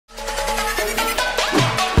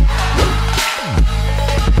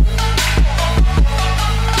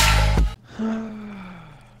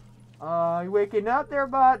waking up there,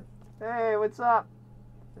 bud? Hey, what's up?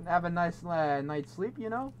 And have a nice night's sleep, you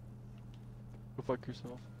know? Go fuck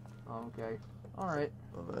yourself. Okay. Alright.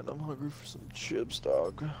 Oh man, I'm hungry for some chips,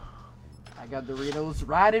 dog. I got Doritos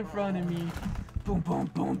right in front of me. Boom, boom,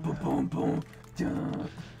 boom, boom, boom, boom. Duh.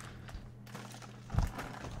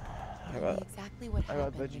 I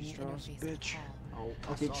got veggie straws, bitch. Oh,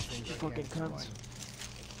 okay. Fucking cunts.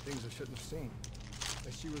 Things I shouldn't have seen.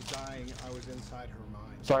 As she was dying, I was inside her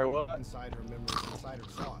mind. Sorry, what? Inside her memories, inside her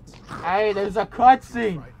thoughts. Hey, there's a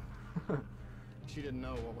cutscene. She didn't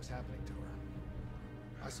know what was happening to her.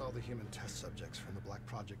 I saw the human test subjects from the Black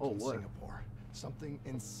Project in Singapore. Something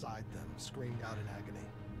inside them screamed out in agony.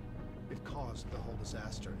 It caused the whole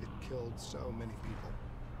disaster. It killed so many people.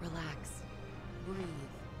 Relax. Breathe.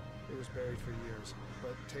 It was buried for years,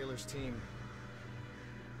 but Taylor's team,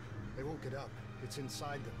 they woke it up. It's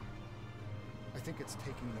inside them. I think it's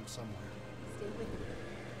taking them somewhere. Stay with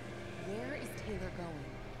me. Where is Taylor going?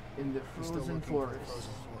 In the frozen forest.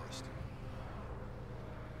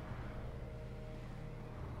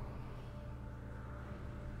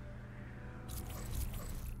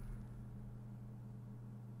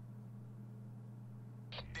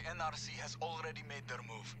 The NRC has already made their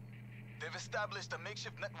move. They've established a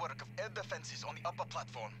makeshift network of air defenses on the upper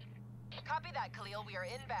platform. Copy that, Khalil. We are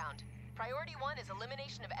inbound. Priority 1 is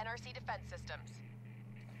elimination of NRC defense systems.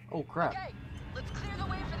 Oh crap. Okay, let's clear the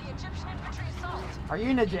way for the Egyptian infantry assault. Are you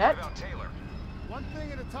in a jet? What about Taylor? One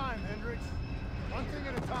thing at a time, Hendricks. One thing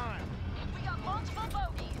at a time. We got multiple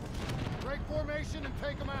bogeys. Break formation and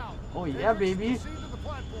take them out. Oh yeah, Hendricks, baby. proceed to the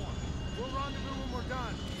platform. We'll rendezvous when we're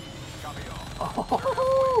done. Copy all.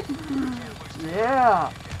 Oh,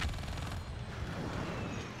 yeah.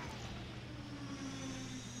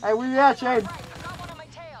 Hey, where you at, Shane? Right, I got one on my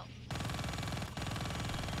tail.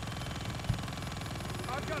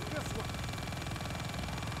 I've got this one.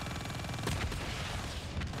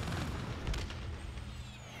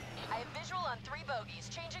 I have visual on 3 bogeys.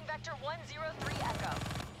 Changing vector 103 Echo.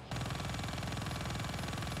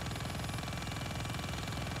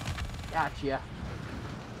 Gotcha.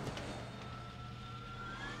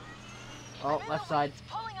 Oh, left side. It's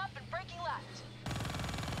pulling up and breaking left.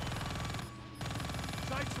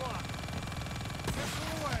 Sights locked.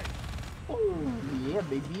 Missile away. Oh, yeah,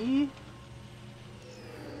 baby.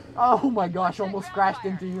 Oh my gosh, almost crashed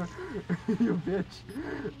into you. You bitch.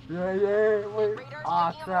 Yeah, yeah, wait.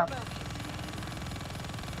 Ah, crap.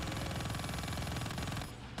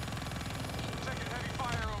 Taking heavy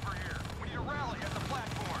fire over here. We need a rally at the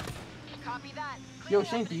platform. Copy that. Yo,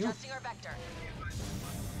 Shane, to you. Adjusting our vector.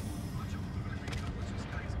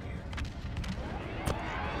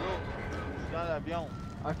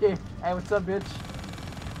 Okay, hey, what's up, bitch?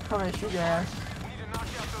 Come and shoot your ass. We need to knock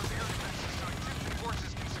out those air defenses so Egyptian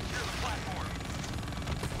forces can secure the platform.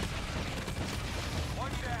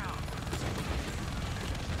 One down.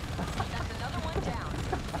 That's another one down.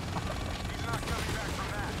 He's not coming back from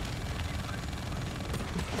that.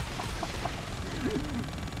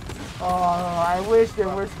 Oh, I wish there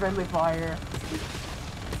was friendly fire.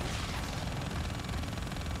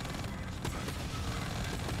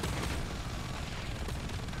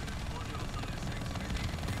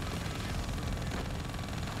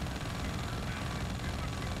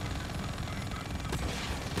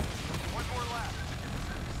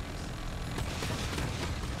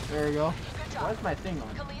 There you go. Where's my thing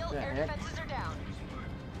on? Khalil, air heck? defenses are down.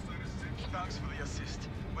 Thanks for the assist.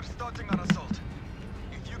 We're starting our assault.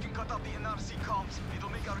 If you can cut out the NRC comms, it'll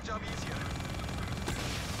make our job easier.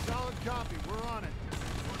 Solid copy. We're on it.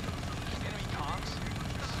 Enemy comms?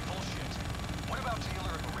 This is bullshit. What about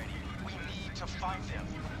Taylor and Maretti? We need to find them.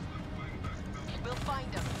 We'll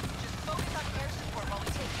find them. Just focus on air support while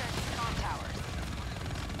we take care of these comm towers.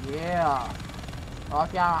 Yeah.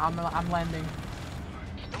 Okay, I'm landing.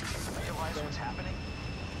 Don't you realize what's happening?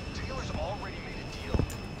 Taylor's already made a deal.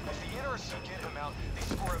 If the NRC get him out, they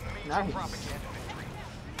score a major propaganda victory.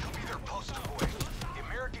 He'll be their poster boy. The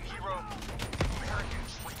American hero, the American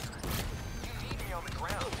traitor. You need me on the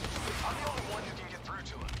ground. I'm the only one who can get through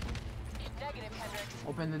to him. Negative, Hendricks.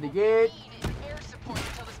 Open the gate. We need air support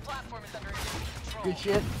until this platform is under Egyptian control. Good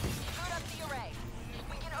shit. Boot up the array.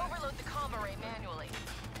 We can overload the comm array manually.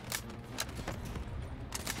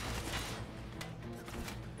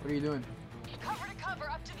 What are you doing? Cover to cover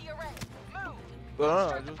up to the array. Move. No,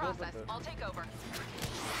 Start the just process. open it. I'll take over.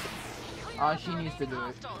 She needs to do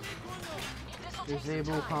it.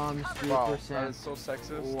 Disable comms Wow, 3%. that is so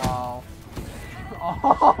sexist. Wow.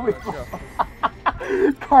 Oh,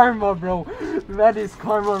 karma, bro. That is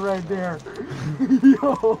karma right there.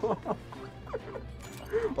 Yo.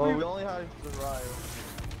 Oh, we only have to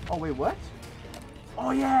survive. Oh, wait, what? Oh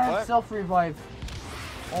yeah, What? self-revive.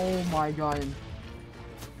 Oh my god.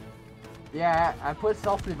 Yeah, I put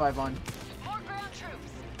self-revive on. More ground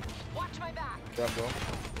troops. Watch my back. Yeah, bro.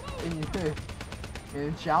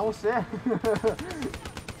 In chance.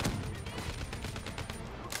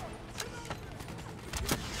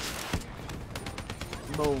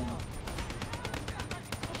 Boom.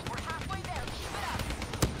 We're halfway there. Keep it up.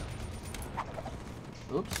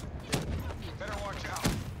 Oops. Better watch out.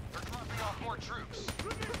 They're dropping off more troops.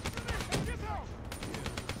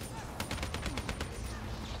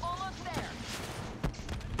 Almost there.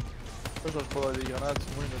 Pessoal, falar de granadas,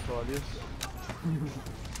 muito atualias.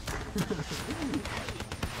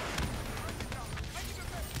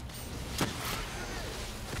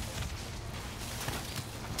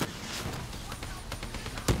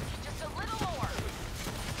 Just a little more.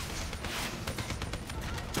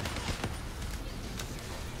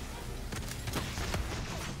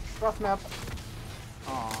 Cross map.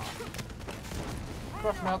 Aww.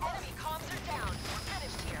 Cross map. Enemy comms are down. We're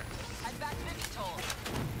finished here. Head back to Vitol.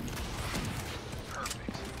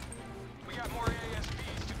 Perfect. We got more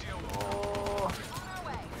ASBs to deal with. Oh. On our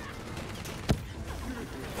way.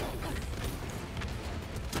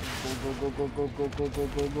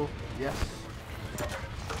 Go. Yes.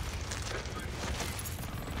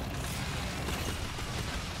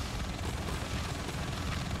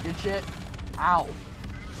 Good shit. Ow.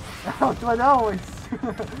 Out my nose.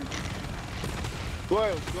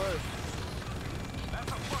 Squirrel.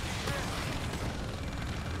 That's a fucking hit.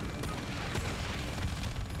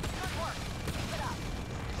 Good work. Keep it up.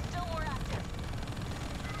 You're still more active.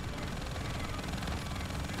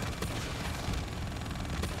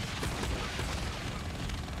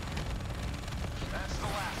 That's the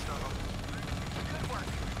last of them. Good work.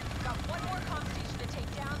 We've got one more comm station to take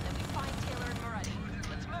down, then we find Taylor and Maretti.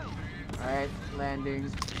 Let's move. Alright, landing.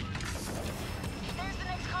 There's the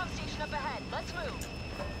next comm station up ahead. Let's move.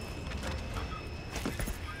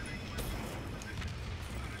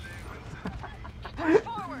 Push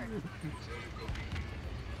forward.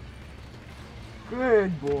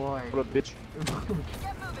 Good boy. What a bitch.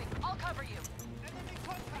 Get moving. I'll cover you.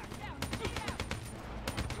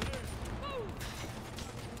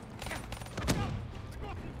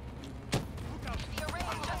 The array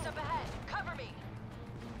is just up ahead. Cover me.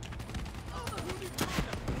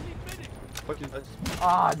 Fuck you guys.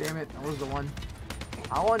 Ah, damn it. That was the one.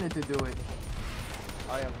 I wanted to do it.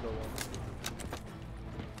 I am the one.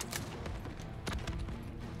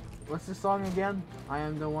 What's the song again? I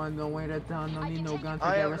am the one, don't wait at town, no need no gun to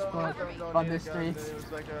I get am respect the on the streets. It was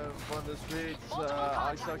like on the streets.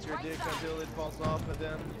 I sucked your dick until it falls off, and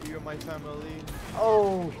then you're my family.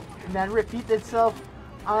 Oh, and then repeat itself.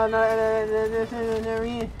 I don't. I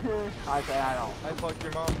fucked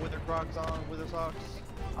your mom with her Crocs on, with her socks.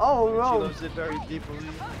 Oh, She no. loves it very deeply.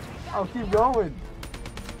 Oh, keep going.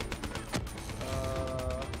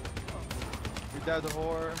 Your dad's a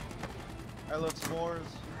whore. I love s'mores.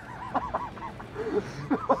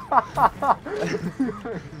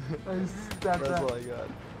 That's all I got.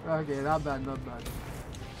 Okay, not bad.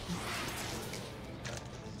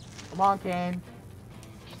 Come on, Kane.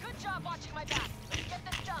 Good job watching my back. Let's get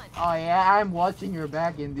this done. Oh yeah, I'm watching your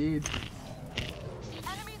back indeed.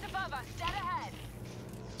 Enemies above us. Dead ahead.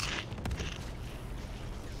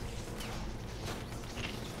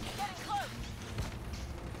 Getting close.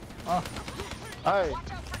 Oh, Hi.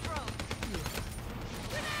 Watch out for drones.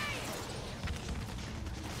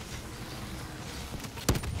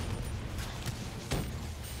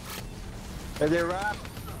 And they rap.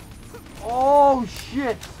 oh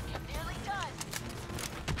shit. Nearly done.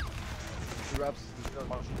 He raps.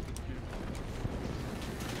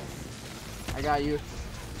 I got you.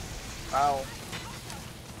 Ow.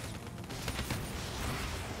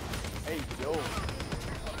 Hey, yo.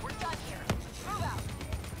 We're done here. Move out.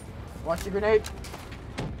 Watch the grenade.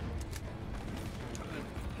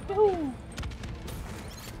 Woo.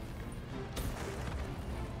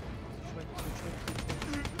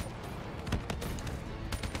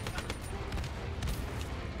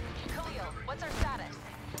 Khalil, what's our status?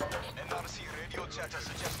 NRC radio chatter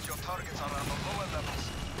suggests your targets are on the lower levels.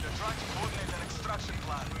 They're trying to coordinate an extraction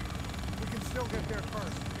plan. We can still get there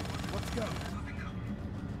first. Let's go.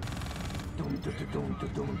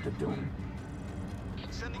 Dum.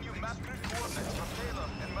 Sending you map grid coordinates from Taylor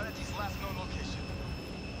and Maretti's last known location.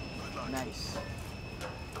 Good luck. Nice.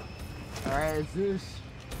 Alright, Zeus.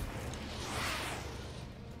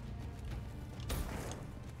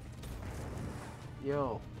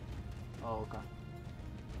 Yo. Oh, okay.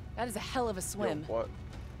 That is a hell of a swim. Yo, what?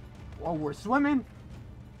 Oh, we're swimming?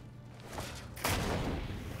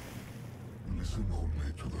 Listen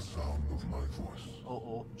only to the sound of my voice.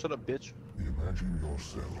 Uh-oh. Shut up, bitch. Imagine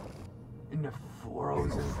yourself In the in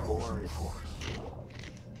frozen a frozen forest.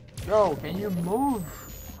 forest. Bro, can you move?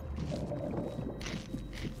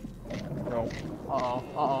 No. Uh-oh,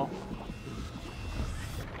 uh-oh.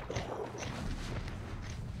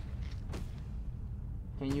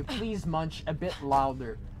 Can you please munch a bit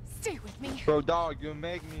louder? Stay with me. Bro, dog, you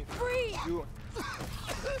make me. Free!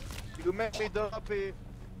 You make me dopey.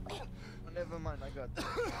 Oh, never mind, I got this.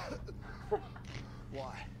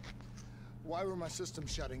 Why? Why were my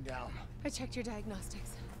systems shutting down? I checked your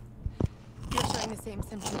diagnostics. You're showing the same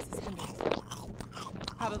symptoms as Hendricks.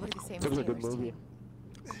 Probably the same as It was a good Taylor's movie.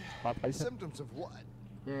 team. Symptoms of what?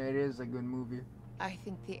 Yeah, it is a good movie. I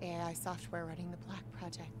think the AI software running the Black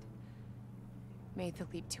Project made the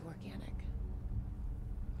leap to organic.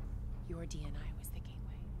 Your DNI was the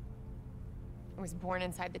gateway. It was born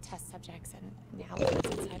inside the test subjects, and now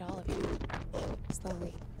it's inside all of you.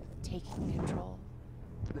 Slowly taking control.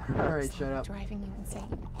 Alright, shut up. Driving you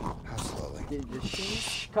insane. How slowly?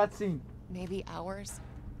 Shh, cutscene. Maybe hours.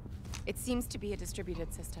 It seems to be a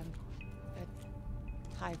distributed system.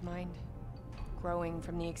 A hive mind. Growing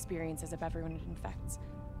from the experiences of everyone it infects.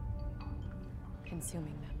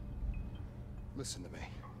 Consuming them. Listen to me.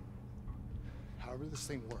 However this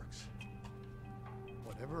thing works,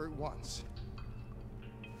 whatever it wants,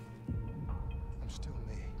 I'm still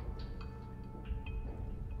me.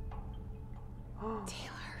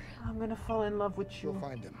 Taylor. I'm gonna fall in love with you. We'll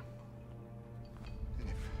find him. And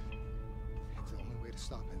if the only way to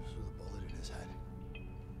stop him is with a bullet in his head,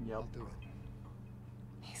 Yep. I'll do it.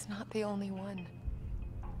 He's not the only one.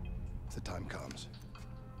 If the time comes,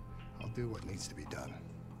 I'll do what needs to be done.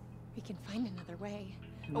 We can find another way.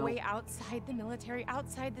 No. A way outside the military,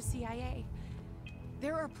 outside the CIA.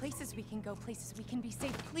 There are places we can go, places we can be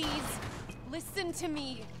safe. Please, listen to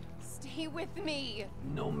me. Stay with me.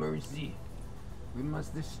 No mercy. We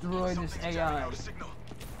must destroy this AI. Signal.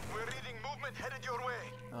 We're reading movement headed your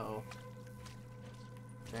way. Uh-oh.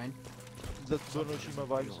 Ben? That's Bonoshima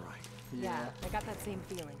vibes. Yeah, I got that same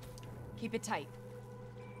feeling. Keep it tight.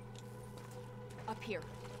 Up here.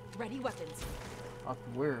 Ready weapons. Up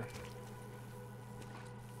where?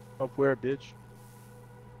 Up where, bitch?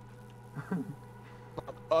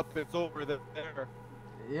 Up, it's over there.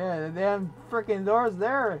 Yeah, the damn freaking door's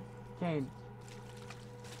there, Kane.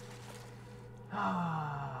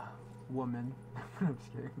 Woman. I'm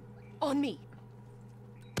just kidding. On me.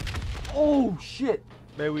 Oh shit!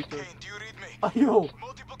 May we Kane, do you read me? Yo!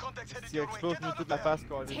 Multiple contacts headed see your way. exposed Get me out to of my there. fast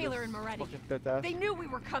car. Taylor and Maretti. Fucking dead ass. They knew we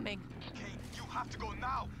were coming. Kane, you have to go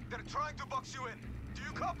now. They're trying to box you in. Do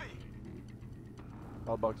you copy?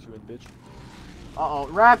 I'll box you in, bitch. Uh-oh,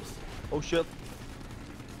 Raps! Oh shit.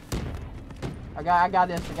 I got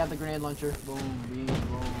this. I got the grenade launcher. Boom, beam,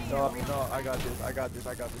 boom. No, I got this.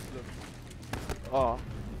 Look. Oh.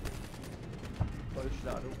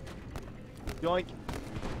 Yoink.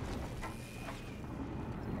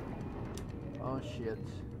 Oh shit.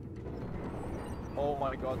 Oh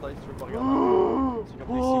my god, thanks for fucking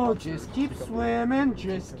Oh, just keep swimming,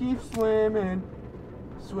 just keep swimming.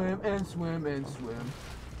 Swim and swim and swim.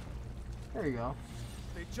 There you go.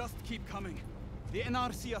 They just keep coming. The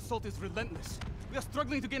NRC assault is relentless. We are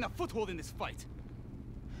struggling to gain a foothold in this fight.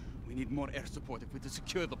 We need more air support if we're to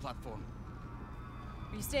secure the platform.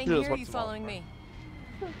 Are you staying Here's here or are you what's wrong, following me?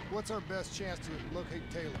 What's our best chance to locate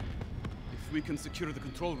Taylor? If we can secure the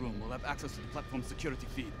control room, we'll have access to the platform's security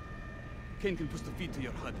feed. Kane can push the feed to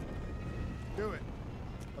your HUD. Do it.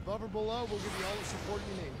 Above or below, we'll give you all the support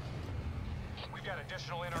you need. We've got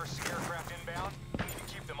additional NRC aircraft inbound. We need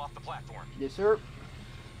to keep them off the platform. Yes, sir.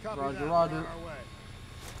 Copy Roger, that. roger. We're on our way.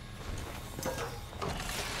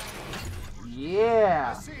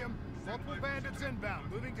 Yeah! I see him. Multiple bandits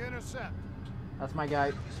inbound, moving to intercept. That's my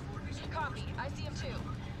guy. Copy. I see him too.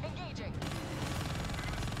 Engaging.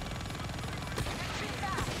 Retreat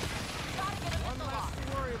back. Gotta get a One missile less off. to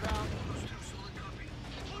worry about.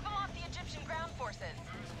 Keep him off the Egyptian ground forces.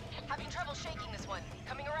 Having trouble shaking this one.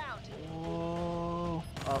 Coming around. Oh,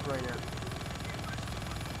 up right there.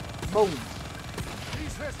 Boom.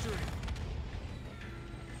 He's history.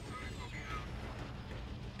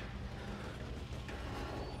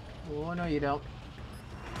 Oh, no, you don't.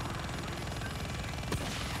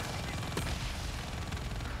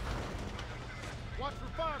 Watch for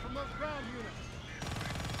fire from those ground units.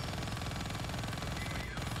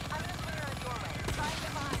 I'm gonna swing around your way. Try and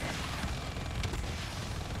get behind him.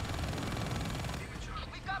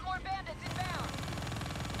 We've got more bandits inbound.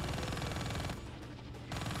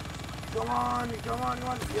 Come on, come on, come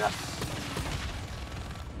on. Yes.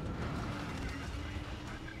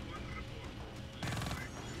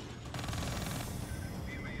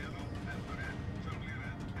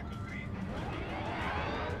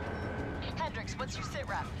 Hendricks, what's your sit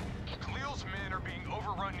rep? Khalil's men are being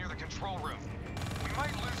overrun near the control room. We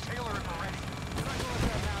might lose Taylor and Maretti. We're not gonna let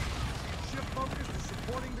that happen. Shift focus to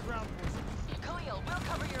supporting the ground forces. Khalil, we'll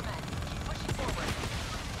cover your men. Keep pushing forward.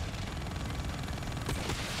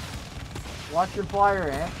 Watch your flyer,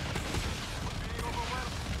 eh?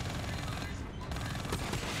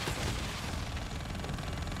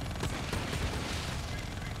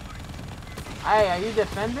 Hey, are you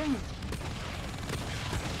defending?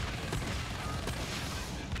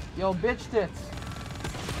 Yo, bitch tits.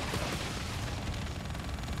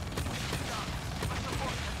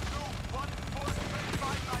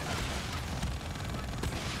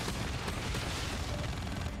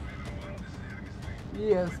 He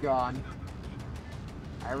is gone.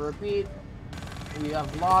 I repeat, we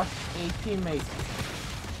have lost a teammate.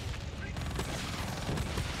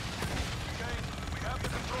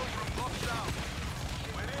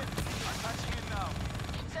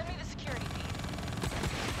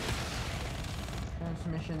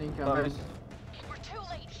 Transmission incoming. Nice. We're too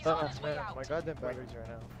late. He's on his way out. My goddamn batteries right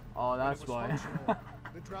now. Oh, that's why.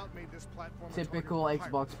 The drought made this platform Typical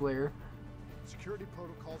Xbox player. Security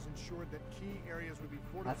protocols ensured that key areas would be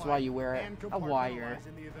fortified. That's why you wear and a wire. compartmentalized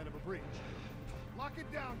in the event of a breach. Lock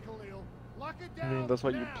it down, Khalil. Lock it I down. mean, that's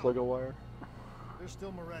why you now. plug a wire. There's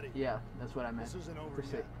still Maretti. Yeah, that's what I meant. This isn't over To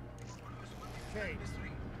yet. Kane,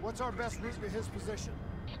 what's our best route to his position?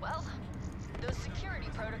 Well, those security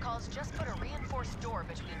protocols just put a reinforced door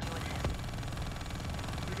between you and him.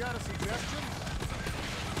 You got a suggestion?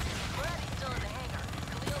 Maretti's still in the hangar.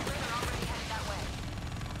 Khalil's men are already headed that way.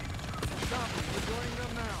 Copy. We're joining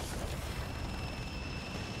them now.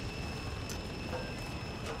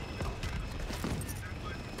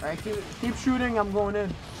 Alright, keep shooting, I'm going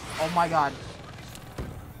in. Oh my god.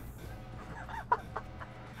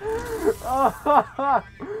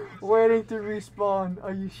 Waiting to respawn.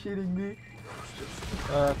 Are you shitting me?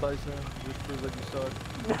 I thought you said just proves that you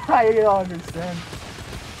suck. I don't understand.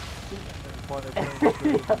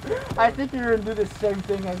 I think you're gonna do the same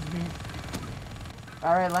thing as me.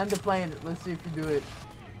 Alright, land the plane. Let's see if you do it.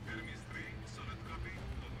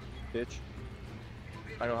 Bitch.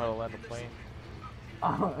 I know how to land a plane.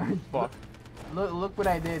 Oh, Fuck. Look what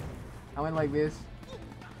I did. I went like this.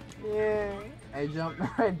 Yeah. I jumped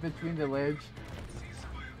right between the legs.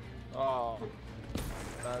 Oh.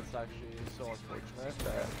 That's actually so unfortunate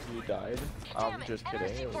that you died. I'm just kidding.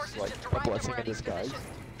 It was like a blessing in disguise.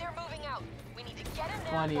 They're moving out. We need to get in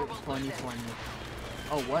there 20, before we'll 20, lose it. 20.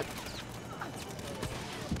 Oh, what?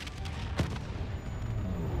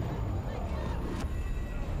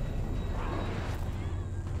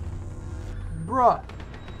 Bruh.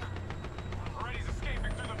 Maretti's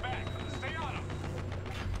escaping through the back. Stay on him.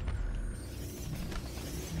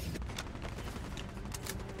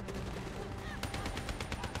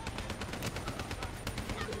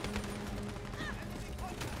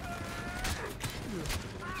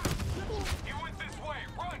 He went this way.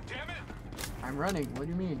 Run, damn it. I'm running. What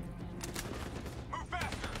do you mean? Move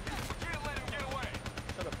faster. We can't let him get away.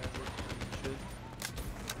 Shut up, Hendricks. Shit.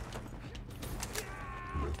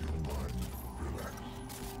 Let your mind relax.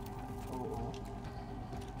 Oh.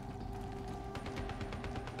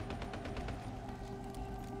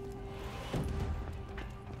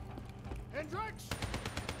 Hendricks!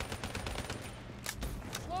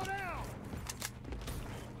 Slow down!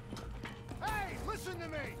 Hey, listen to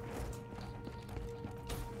me!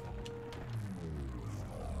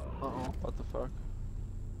 Uh-oh. What the fuck?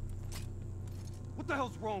 What the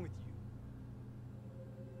hell's wrong with you?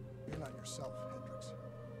 You're not yourself, Hendricks.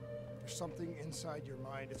 There's something inside your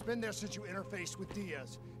mind. It's been there since you interfaced with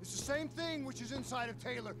Diaz. It's the same thing which is inside of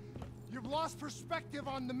Taylor. You've lost perspective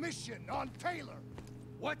on the mission, on Taylor.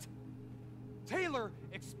 What? Taylor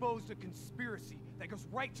exposed a conspiracy that goes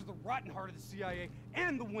right to the rotten heart of the CIA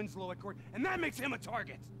and the Winslow Accord, and that makes him a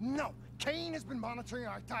target. No, Kane has been monitoring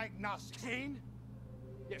our diagnostics. Kane?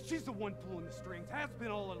 Yeah, she's the one pulling the strings, has been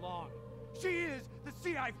all along. She is the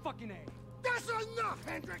CIA fucking A. That's enough,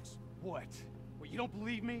 Hendricks! What? Well, you don't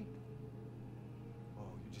believe me?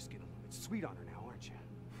 Oh, you're just getting a little bit sweet on her now, aren't you?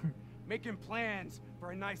 Making plans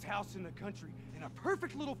for a nice house in the country and a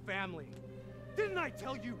perfect little family. Didn't I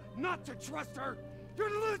tell you not to trust her? You're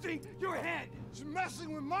losing your head! She's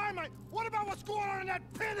messing with my mind. What about what's going on in that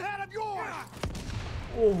pinhead of yours?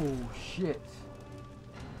 Oh, shit.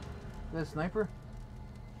 Is that a sniper?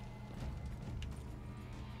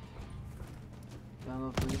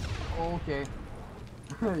 Download, please. Oh, okay.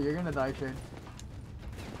 You're gonna die, Shane.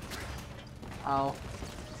 Ow.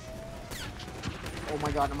 Oh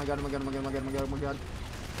my god, oh my god, oh my god, oh my god, oh my god, oh my god, oh my god.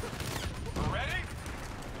 Maretti?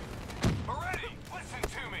 Maretti, listen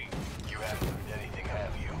to me. You haven't heard anything,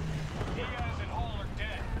 have you? He hasn't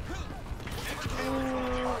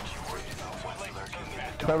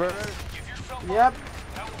Cover. Yep.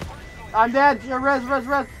 I'm dead. Yeah, res.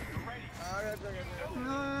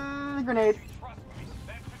 Grenade.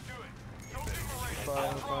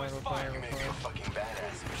 We're fine.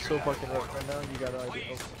 So fucking right now, you got idea.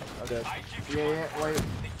 Oh, I'm dead. Yeah, wait.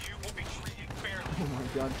 Oh my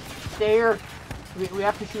god. Stay here. We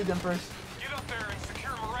have to shoot them first. Get up there and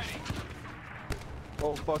secure Maretti.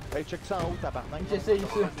 Oh fuck, hey, check ça en haut, tabarnak. Just say you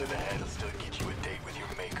see. Under the head will still get you a date with your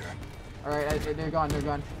maker. Alright, they're gone.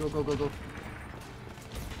 Go.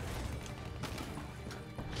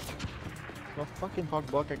 No fucking fuck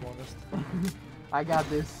buck, I honest. I got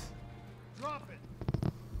this. Drop it.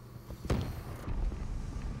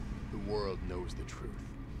 The world knows the truth.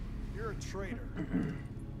 You're a traitor.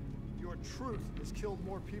 Your truth has killed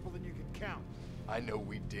more people than you can count. I know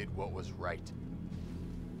we did what was right.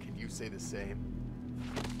 Can you say the same?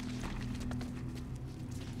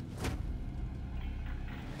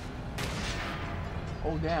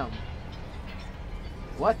 Oh damn.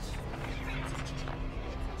 What?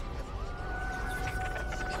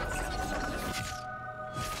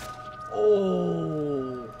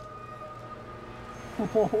 Oh.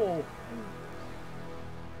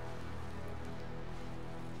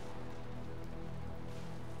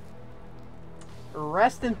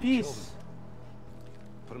 Rest in peace.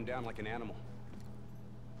 Put him down like an animal.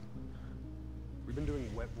 We've been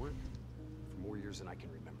doing wet work for more years than I can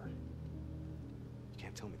remember. You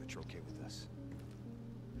can't tell me that you're okay with this.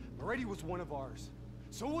 Maretti was one of ours.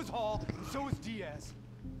 So was Hall, and so was Diaz.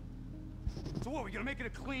 So what, we gonna make it a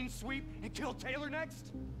clean sweep and kill Taylor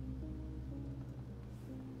next?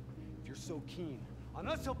 If you're so keen on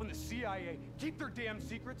us helping the CIA keep their damn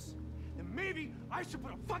secrets, then maybe I should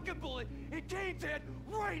put a fucking bullet in Kane's head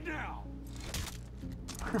right now!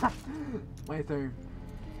 My turn.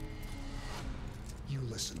 You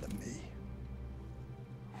listen to me.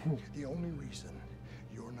 The only reason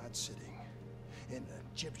you're not sitting in an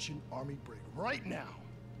Egyptian army brig right now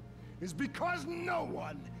is because no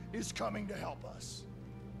one is coming to help us.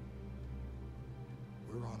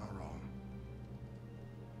 We're on our own.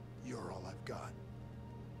 You're all I've got.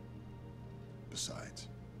 Besides,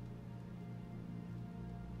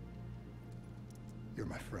 you're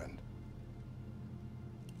my friend.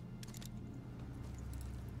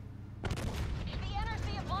 The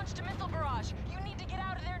NRC have launched a missile barrage. You need to get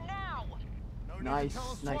out of there now. No need Nice, to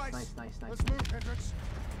tell us nice. Let's move, Hendricks.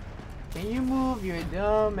 Can you move, you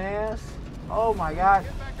dumb ass? Oh my god.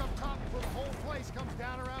 Get back up top before the whole place comes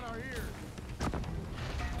down around our ears.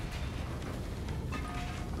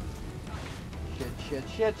 Shit.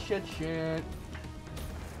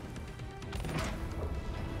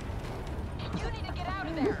 You need to get out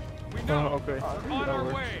of there. We know. Oh, okay. We're on our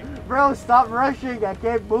way. Bro, stop rushing. I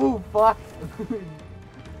can't move. Fuck.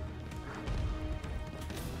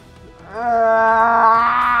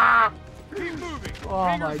 Keep moving. Oh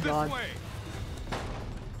Fingers my this god. way.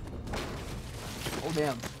 Oh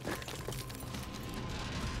damn.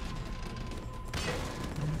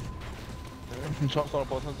 Une chance en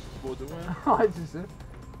passant du beau dos, hein. Ouais, c'est ça.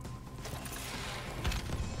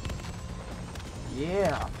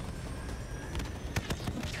 Yeah.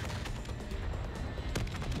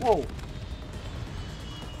 Wow.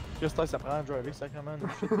 Qu'est-ce que ça prend à driver sacrément?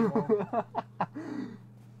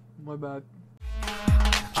 My bad.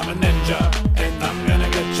 I'm a ninja, and I'm gonna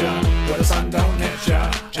get ya where the sun don't hit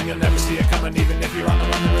ya, and you'll never see it coming. Even if you're on the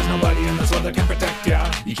run, there is nobody in this world that can protect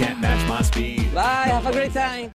ya. You can't match my speed. Bye, have a great time.